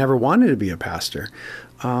pastor. I never wanted to be a pastor.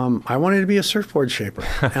 I wanted to be a surfboard shaper,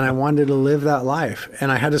 and I wanted to live that life.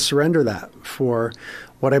 And I had to surrender that for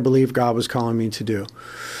what I believe God was calling me to do.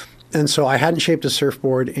 And so I hadn't shaped a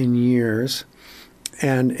surfboard in years.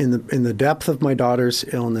 And in the depth of my daughter's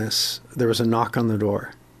illness, there was a knock on the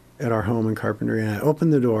door at our home in Carpinteria. And I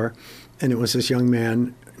opened the door, and it was this young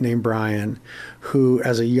man named Brian, who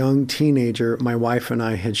as a young teenager, my wife and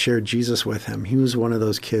I had shared Jesus with him. He was one of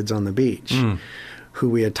those kids on the beach who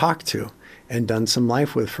we had talked to and done some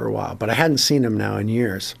life with for a while, but I hadn't seen him now in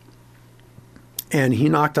years. And he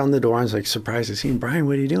knocked on the door. I was like surprised to see him. Brian,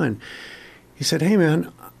 what are you doing? He said, hey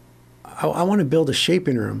man, I want to build a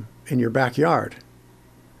shaping room in your backyard.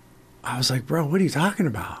 I was like, bro, what are you talking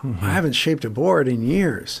about? I haven't shaped a board in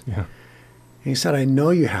years. Yeah. And he said, I know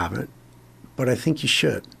you haven't, but I think you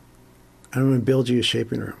should. I'm going to build you a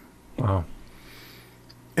shaping room. Wow.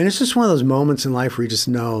 And it's just one of those moments in life where you just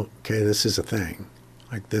know, okay, this is a thing.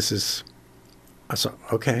 Like I said,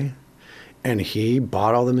 okay. And he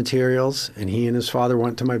bought all the materials, and he and his father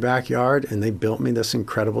went to my backyard, and they built me this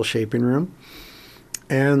incredible shaping room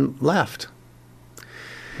and left.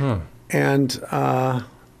 And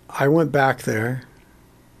I went back there,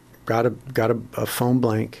 got a foam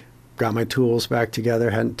blank, got my tools back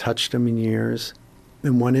together, hadn't touched them in years,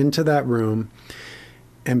 and went into that room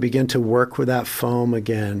and began to work with that foam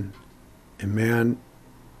again. And man,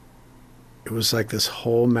 it was like this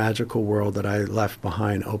whole magical world that I left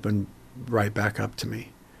behind opened right back up to me.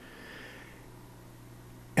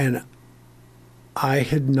 And I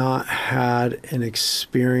had not had an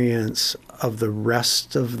experience of the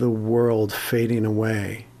rest of the world fading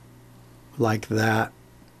away like that,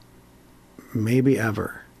 maybe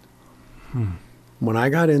ever. When I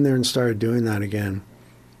got in there and started doing that again,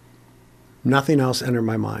 nothing else entered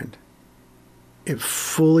my mind. It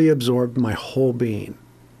fully absorbed my whole being.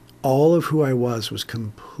 All of who I was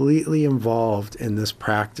completely involved in this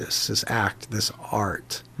practice, this act, this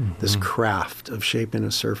art, this craft of shaping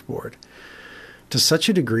a surfboard, to such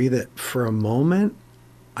a degree that for a moment,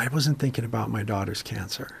 I wasn't thinking about my daughter's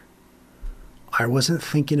cancer. I wasn't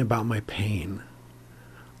thinking about my pain.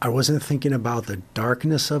 I wasn't thinking about the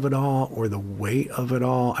darkness of it all or the weight of it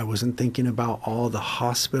all. I wasn't thinking about all the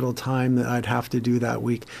hospital time that I'd have to do that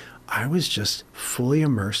week. I was just fully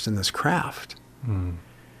immersed in this craft. And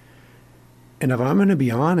if I'm going to be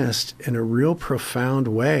honest, in a real profound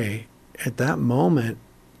way, at that moment,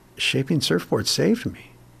 shaping surfboards saved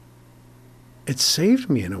me. It saved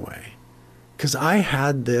me in a way, because I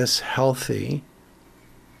had this healthy,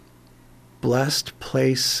 blessed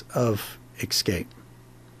place of escape.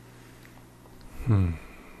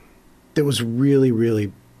 That was really,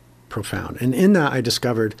 really profound. And in that, I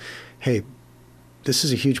discovered, hey, this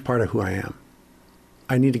is a huge part of who I am.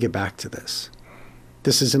 I need to get back to this.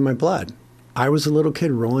 This is in my blood. I was a little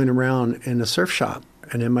kid rolling around in a surf shop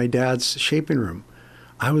and in my dad's shaping room.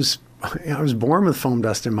 I was born with foam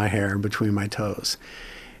dust in my hair and between my toes.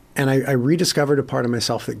 And I rediscovered a part of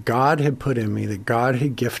myself that God had put in me, that God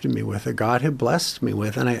had gifted me with, that God had blessed me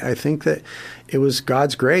with. And I think that it was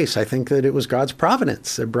God's grace. I think that it was God's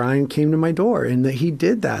providence that Brian came to my door and that he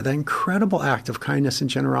did that incredible act of kindness and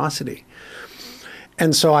generosity.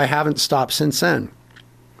 And so I haven't stopped since then.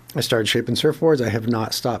 I started shaping surfboards. I have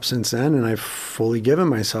not stopped since then, and I've fully given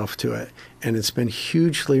myself to it. And it's been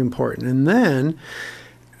hugely important. And then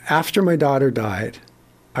after my daughter died,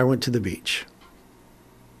 I went to the beach.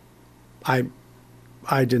 I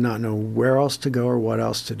did not know where else to go or what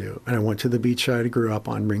else to do. And I went to the beach I grew up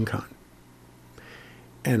on, Rincon.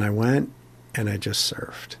 And I went and I just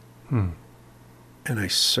surfed. And I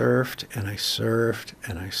surfed and I surfed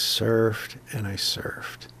and I surfed and I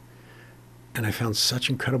surfed. And I found such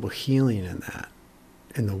incredible healing in that.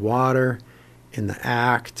 In the water, in the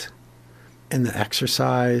act, in the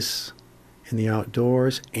exercise, in the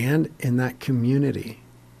outdoors, and in that community.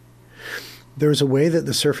 There was a way that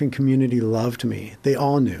the surfing community loved me. They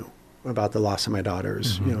all knew about the loss of my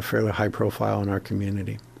daughters, fairly high profile in our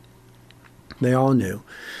community. They all knew.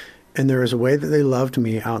 And there was a way that they loved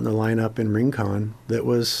me out in the lineup in Rincon that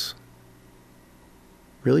was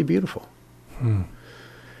really beautiful.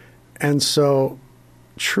 And so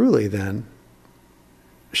truly then,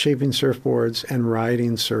 shaping surfboards and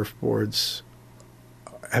riding surfboards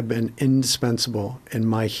have been indispensable in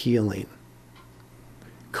my healing.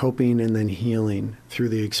 Coping and then healing through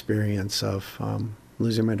the experience of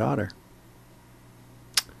losing my daughter.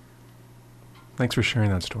 Thanks for sharing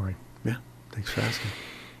that story. Yeah, thanks for asking.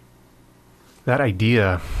 That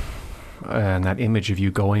idea and that image of you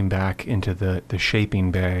going back into the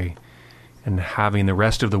shaping bay and having the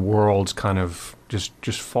rest of the world kind of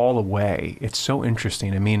just fall away, it's so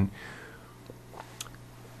interesting. I mean,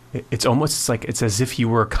 it's almost like it's as if you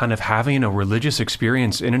were kind of having a religious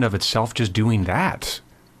experience in and of itself, just doing that.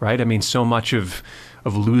 Right? I mean, so much of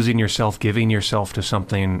losing yourself, giving yourself to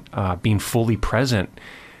something, being fully present,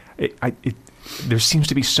 there seems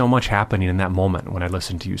to be so much happening in that moment when I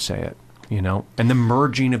listen to you say it, and the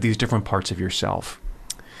merging of these different parts of yourself.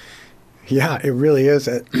 Yeah, it really is.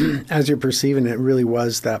 As you're perceiving it, it really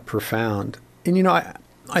was that profound. And,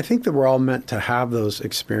 I think that we're all meant to have those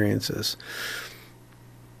experiences.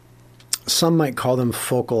 Some might call them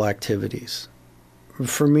focal activities.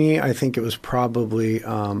 For me, I think it was probably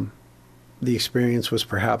the experience was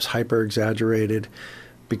perhaps hyper-exaggerated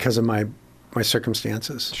because of my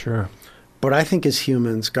circumstances. Sure. But I think as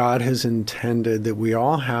humans, God has intended that we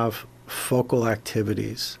all have focal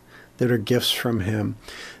activities that are gifts from Him,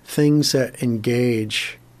 things that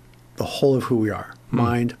engage the whole of who we are,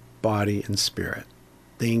 mind, body, and spirit.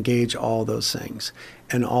 They engage all those things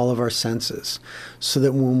and all of our senses, so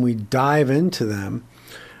that when we dive into them,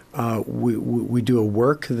 we do a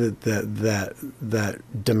work that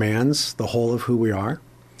demands the whole of who we are.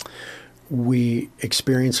 We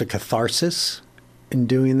experience a catharsis in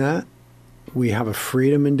doing that. We have a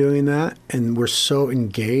freedom in doing that, and we're so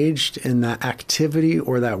engaged in that activity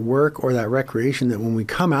or that work or that recreation that when we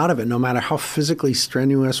come out of it, no matter how physically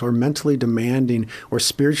strenuous or mentally demanding or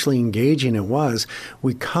spiritually engaging it was,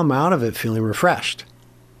 we come out of it feeling refreshed.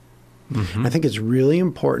 I think it's really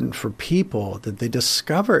important for people that they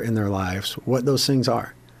discover in their lives what those things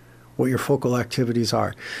are, what your focal activities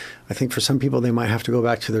are. I think for some people, they might have to go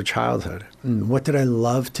back to their childhood. What did I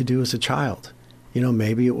love to do as a child?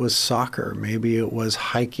 Maybe it was soccer, maybe it was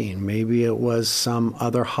hiking, maybe it was some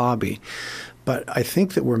other hobby. But I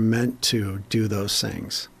think that we're meant to do those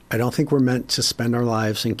things. I don't think we're meant to spend our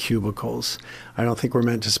lives in cubicles. I don't think we're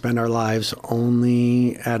meant to spend our lives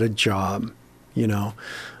only at a job,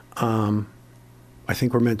 I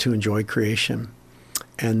think we're meant to enjoy creation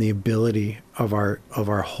and the ability of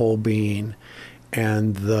our whole being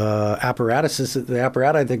and the apparatus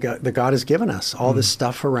that God has given us, all this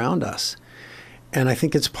stuff around us. And I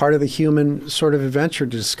think it's part of the human sort of adventure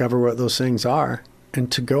to discover what those things are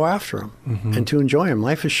and to go after them and to enjoy them.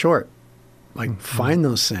 Life is short. Find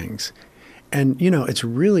those things. And, it's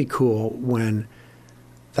really cool when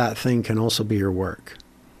that thing can also be your work.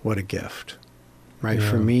 What a gift, right? Yeah.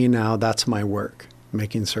 For me now, that's my work,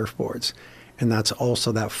 making surfboards. And that's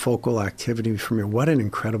also that focal activity for me. What an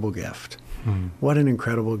incredible gift. What an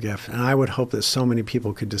incredible gift. And I would hope that so many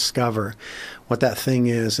people could discover what that thing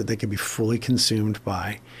is that they could be fully consumed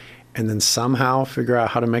by, and then somehow figure out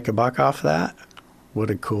how to make a buck off that. What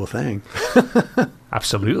a cool thing.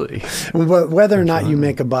 Absolutely. Whether or not you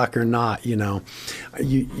make a buck or not, you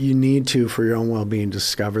need to, for your own well-being,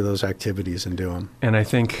 discover those activities and do them. And I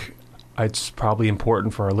think it's probably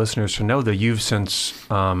important for our listeners to know that you've since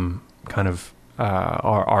are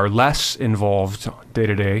less involved day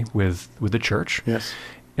to day with the church. Yes.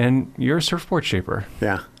 And you're a surfboard shaper.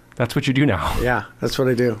 Yeah. That's what you do now. Yeah, that's what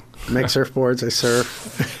I do. Make surfboards, I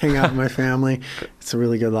surf, hang out with my family. It's a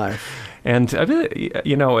really good life. And I mean,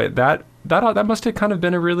 that must have kind of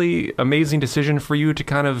been a really amazing decision for you to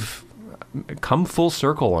kind of come full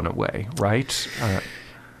circle in a way, right?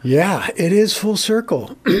 Yeah, it is full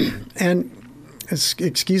circle. And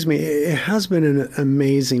excuse me, it has been an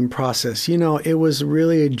amazing process. It was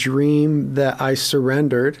really a dream that I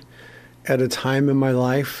surrendered at a time in my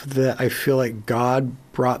life that I feel like God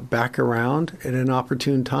brought back around at an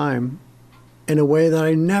opportune time in a way that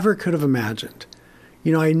I never could have imagined.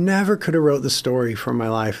 I never could have wrote the story for my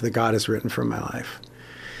life that God has written for my life.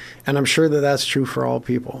 And I'm sure that that's true for all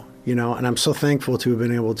people, and I'm so thankful to have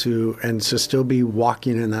been able to, and to still be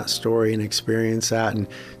walking in that story and experience that and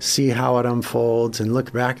see how it unfolds and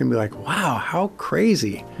look back and be like, wow, how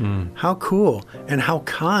crazy, how cool, and how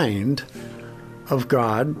kind of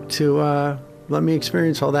God to let me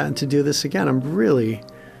experience all that and to do this again. I'm really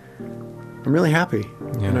happy,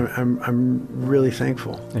 and I'm really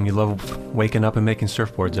thankful. And you love waking up and making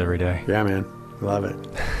surfboards every day. Yeah, man, love it.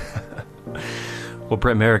 Well,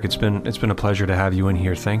 Britt Merrick, it's been a pleasure to have you in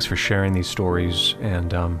here. Thanks for sharing these stories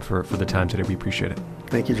and for the time today. We appreciate it.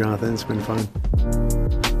 Thank you, Jonathan. It's been fun.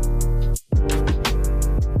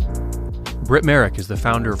 Britt Merrick is the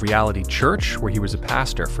founder of Reality Church, where he was a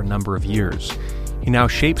pastor for a number of years. He now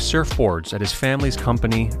shapes surfboards at his family's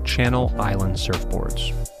company, Channel Island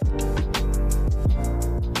Surfboards.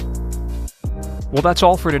 Well, that's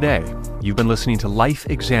all for today. You've been listening to Life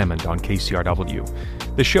Examined on KCRW.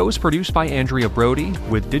 The show is produced by Andrea Brody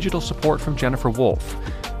with digital support from Jennifer Wolf.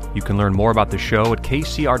 You can learn more about the show at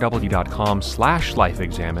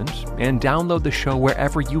kcrw.com/lifeexamined and download the show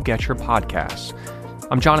wherever you get your podcasts.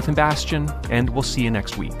 I'm Jonathan Bastian, and we'll see you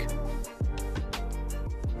next week.